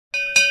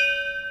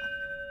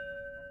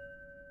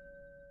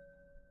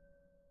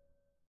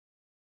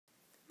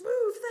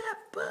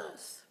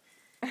bus.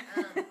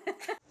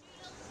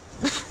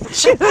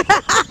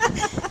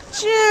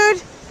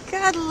 Jude,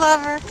 God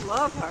love her.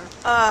 Love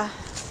her.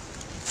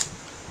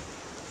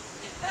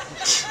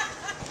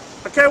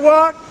 Okay,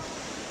 walk.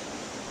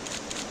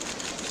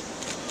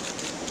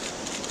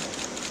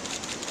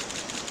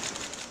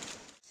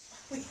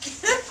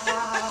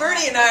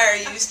 Bernie and I are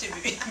used to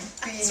being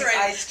That's right.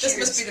 ice This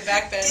cubes. must be the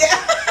back bench. Yeah.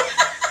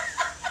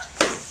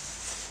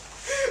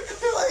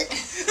 Like,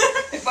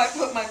 if I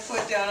put my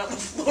foot down on the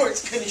floor,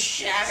 it's gonna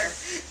shatter.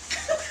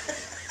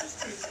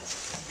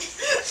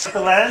 The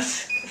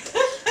lens.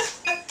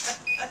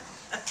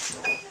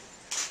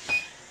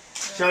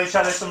 Show each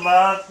other some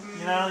love.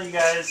 You know, you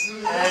guys. Hey,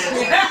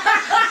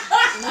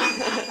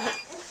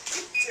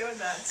 Doing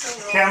that so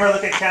wrong. camera,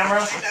 look at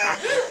camera.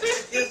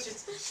 It's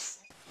just...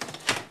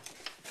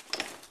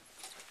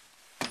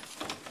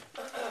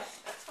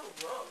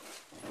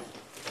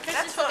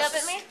 Just look up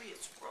at me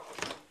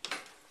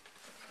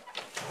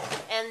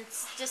and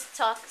just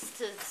talks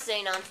to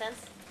say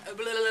nonsense.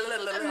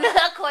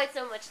 Not quite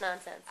so much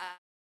nonsense.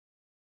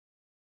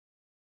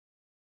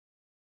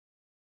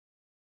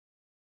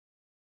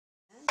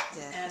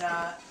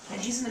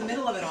 And he's in the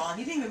middle of it all, and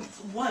he didn't even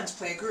once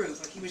play a groove.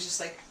 Like, he was just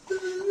like, you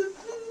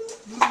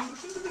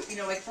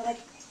know, like for like.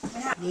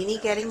 Nini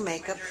getting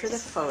makeup for the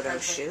photo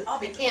shoot.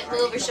 I can't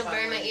move or she'll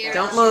burn my ear.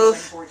 Don't move.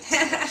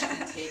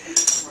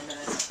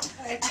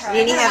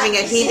 Nini having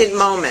a heated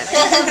moment.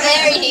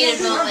 Very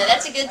heated moment.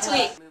 That's a good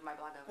tweet.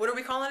 What are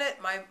we calling it?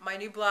 My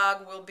new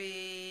blog will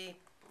be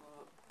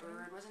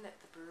Bird, wasn't it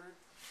the bird?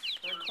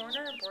 Bird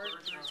corner?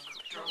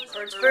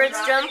 Bird's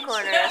drum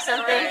corner or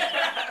something.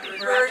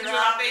 bird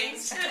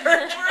droppings.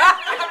 Bird